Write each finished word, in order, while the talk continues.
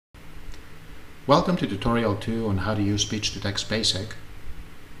Welcome to tutorial 2 on how to use SpeechToText Basic.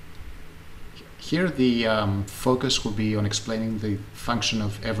 Here the focus will be on explaining the function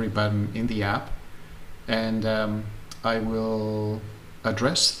of every button in the app, and I will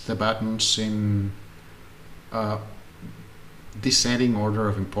address the buttons in descending order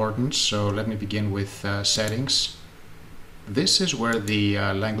of importance. So let me begin with settings. This is where the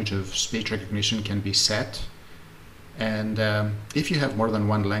language of speech recognition can be set. And if you have more than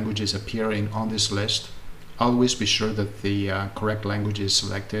one languages appearing on this list, always be sure that the correct language is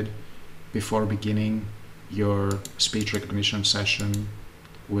selected before beginning your speech recognition session,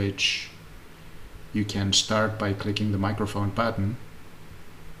 which you can start by clicking the microphone button.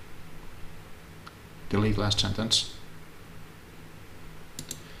 Delete last sentence.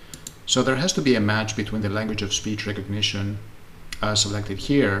 So there has to be a match between the language of speech recognition selected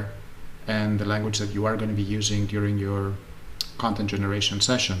here and the language that you are going to be using during your content generation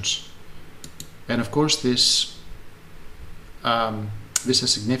sessions. And of course this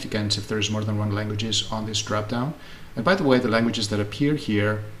has significance if there is more than one languages on this drop-down. And by the way, the languages that appear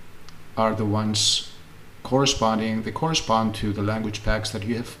here are the ones they correspond to the language packs that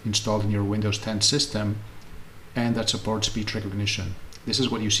you have installed in your Windows 10 system and that support speech recognition. This is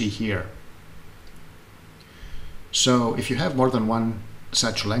what you see here. So if you have more than one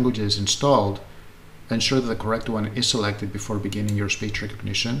such languages installed, ensure that the correct one is selected before beginning your speech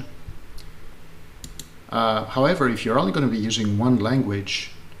recognition. However, if you're only going to be using one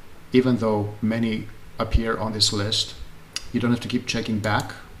language, even though many appear on this list, you don't have to keep checking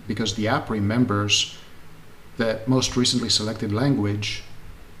back, because the app remembers the most recently selected language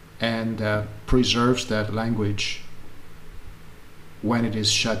and preserves that language when it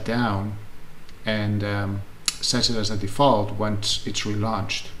is shut down and sets it as a default once it's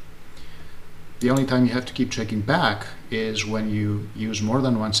relaunched. The only time you have to keep checking back is when you use more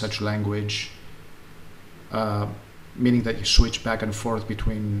than one such language, meaning that you switch back and forth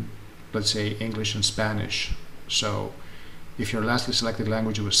between, let's say, English and Spanish. So if your lastly selected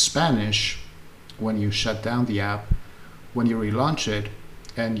language was Spanish, when you shut down the app, when you relaunch it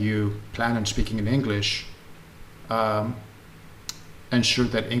and you plan on speaking in English, ensure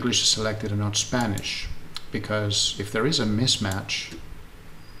that English is selected and not Spanish. Because if there is a mismatch,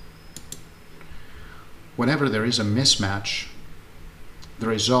 whenever there is a mismatch, the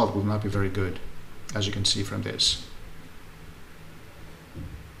result will not be very good, as you can see from this.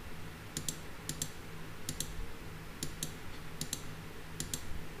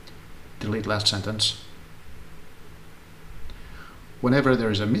 Delete last sentence. Whenever there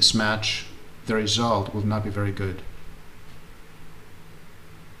is a mismatch, the result will not be very good.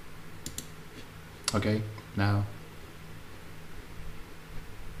 Okay, now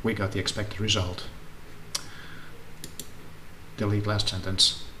we got the expected result. Delete last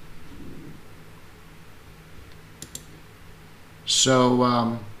sentence.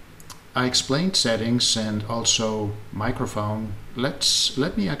 So I explained settings and also microphone.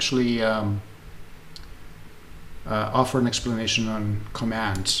 Let me actually offer an explanation on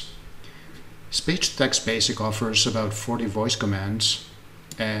commands. SpeechToText Basic offers about 40 voice commands,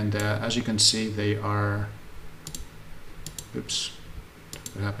 and as you can see, they are, oops,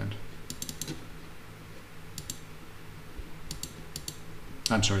 what happened?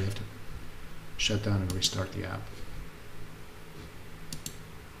 I'm sorry, I have to shut down and restart the app.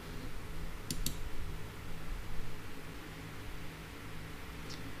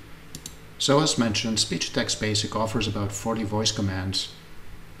 So as mentioned, SpeechToText Basic offers about 40 voice commands,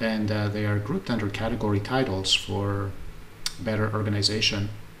 and they are grouped under category titles for better organization.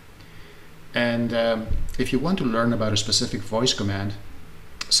 And if you want to learn about a specific voice command,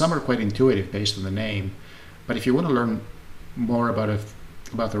 some are quite intuitive based on the name, but if you want to learn more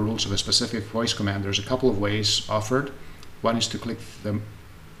about the rules of a specific voice command, there's a couple of ways offered. One is to click the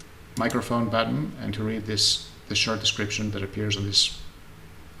microphone button and to read the short description that appears on this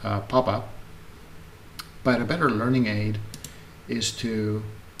pop-up. But a better learning aid is to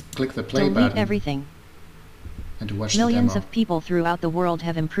click the play button. Delete everything. And to watch Millions the demo. of people throughout the world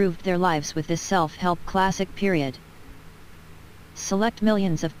have improved their lives with this self-help classic period. Select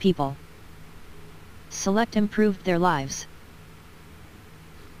millions of people. Select improved their lives.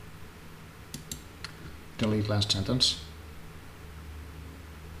 Delete last sentence.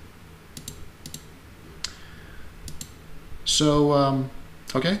 So,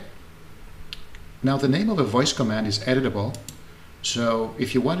 okay. Now the name of a voice command is editable. So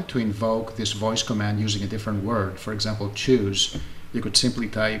if you wanted to invoke this voice command using a different word, for example, choose, you could simply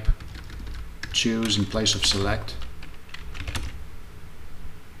type choose in place of select.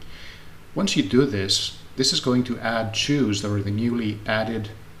 Once you do this, this is going to add choose, or the newly added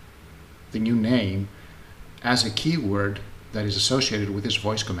the new name as a keyword that is associated with this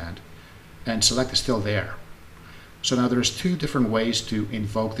voice command, and select is still there. So now there's two different ways to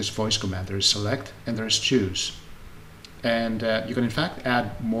invoke this voice command. There is select and there is choose. And you can in fact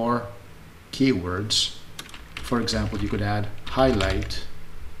add more keywords. For example, you could add highlight.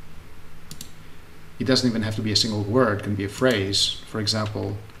 It doesn't even have to be a single word, it can be a phrase. For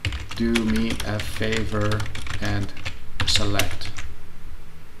example, do me a favor and select.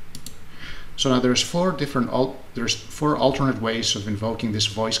 So now there's four alternate ways of invoking this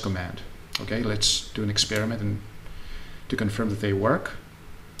voice command. Okay, let's do an experiment and to confirm that they work.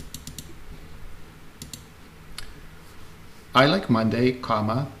 I like Monday,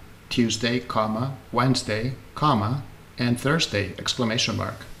 comma, Tuesday, comma, Wednesday, comma, and Thursday, exclamation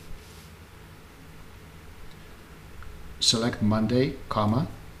mark. Select Monday, comma,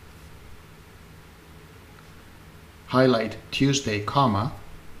 highlight Tuesday, comma,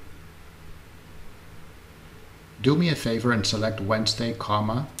 do me a favor and select Wednesday,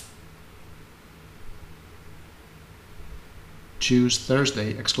 comma, choose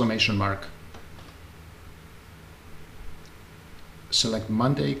Thursday, exclamation mark. Select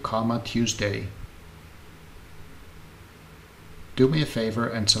Monday, comma, Tuesday. Do me a favor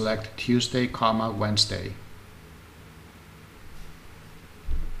and select Tuesday, comma, Wednesday.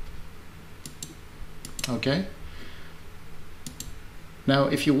 Okay. Now,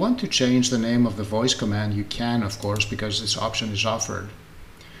 if you want to change the name of the voice command, you can, of course, because this option is offered.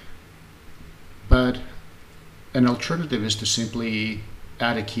 But an alternative is to simply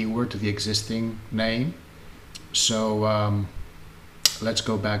add a keyword to the existing name. So let's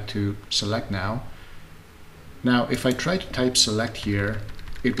go back to select now. Now, if I try to type select here,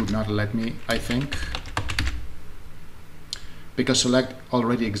 it would not let me, I think, because select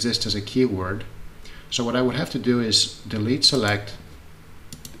already exists as a keyword. So what I would have to do is delete select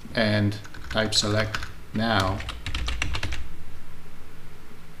and type select now.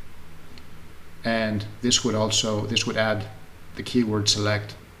 And this would add the keyword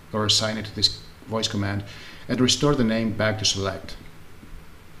select, or assign it to this voice command, and restore the name back to select.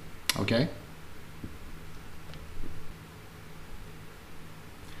 Okay?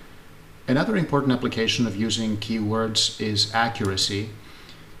 Another important application of using keywords is accuracy.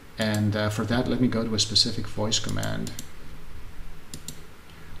 And for that, let me go to a specific voice command.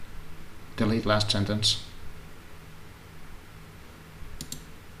 Delete last sentence.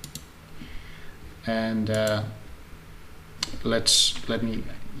 And let me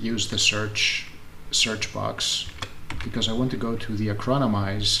use the search box, because I want to go to the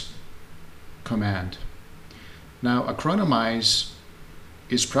acronymize command. Now, acronymize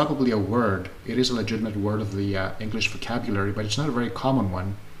is probably a word. It is a legitimate word of the English vocabulary, but it's not a very common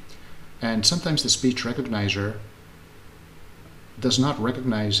one. And sometimes the speech recognizer does not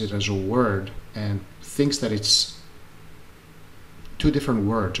recognize it as a word and thinks that it's two different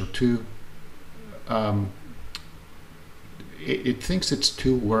words, or two it thinks it's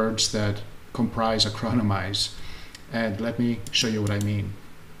two words that comprise acronymize. And let me show you what I mean.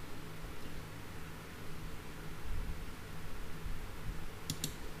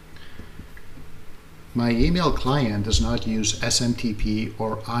 My email client does not use SMTP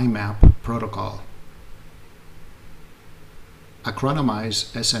or IMAP protocol.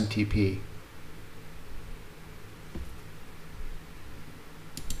 Acronymize SMTP.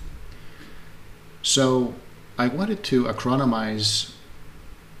 So I wanted to acronymize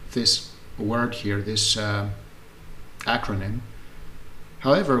this word here, this acronym.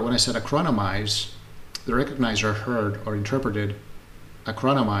 However, when I said acronymize, the recognizer heard or interpreted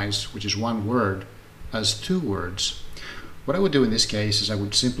acronymize, which is one word, as two words. What I would do in this case is I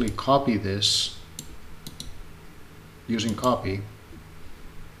would simply copy this using copy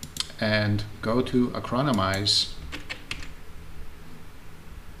and go to acronymize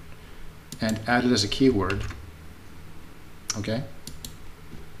and add it as a keyword. Okay?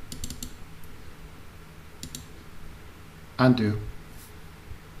 Undo.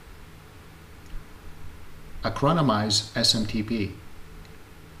 Acronymize SMTP.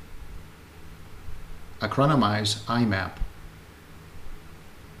 Acronymize IMAP.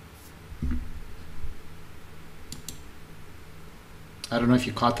 I don't know if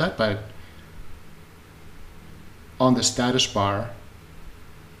you caught that, but on the status bar,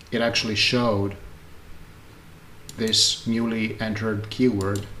 it actually showed this newly entered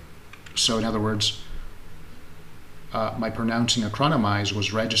keyword. So in other words, my pronouncing acronymize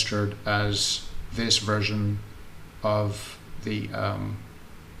was registered as this version of the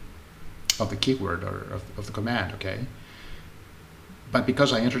keyword, or of the command, okay? But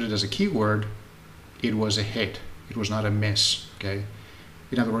because I entered it as a keyword, it was a hit. It was not a miss, okay?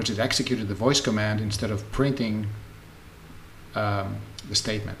 In other words, it executed the voice command instead of printing the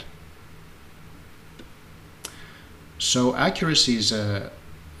statement. So accuracy is a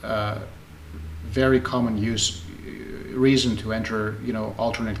very common reason to enter,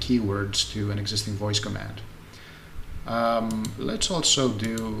 alternate keywords to an existing voice command. Let's also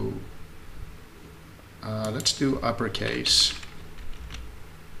do uppercase.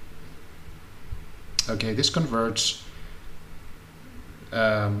 Okay, this converts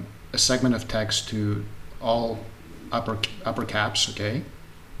a segment of text to all upper caps. Okay,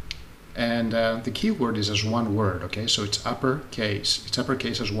 and the keyword is as one word. Okay, so it's uppercase. It's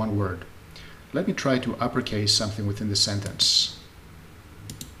uppercase as one word. Let me try to uppercase something within the sentence.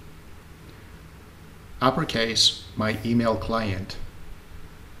 Uppercase my email client.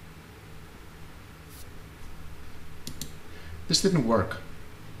 This didn't work.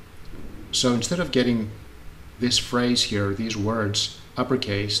 So instead of getting this phrase here, these words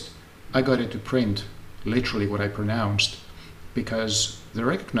uppercased, I got it to print literally what I pronounced because the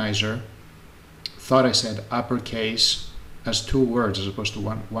recognizer thought I said uppercase as two words as opposed to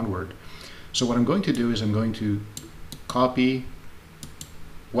one word. So what I'm going to do is I'm going to copy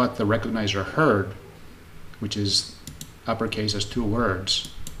what the recognizer heard, which is uppercase as two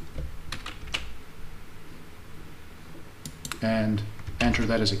words, and enter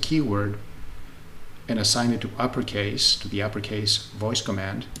that as a keyword and assign it to uppercase, to the uppercase voice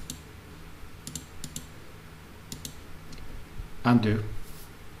command. Undo.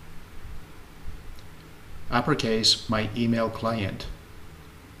 Uppercase my email client.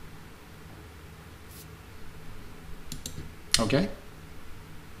 Okay?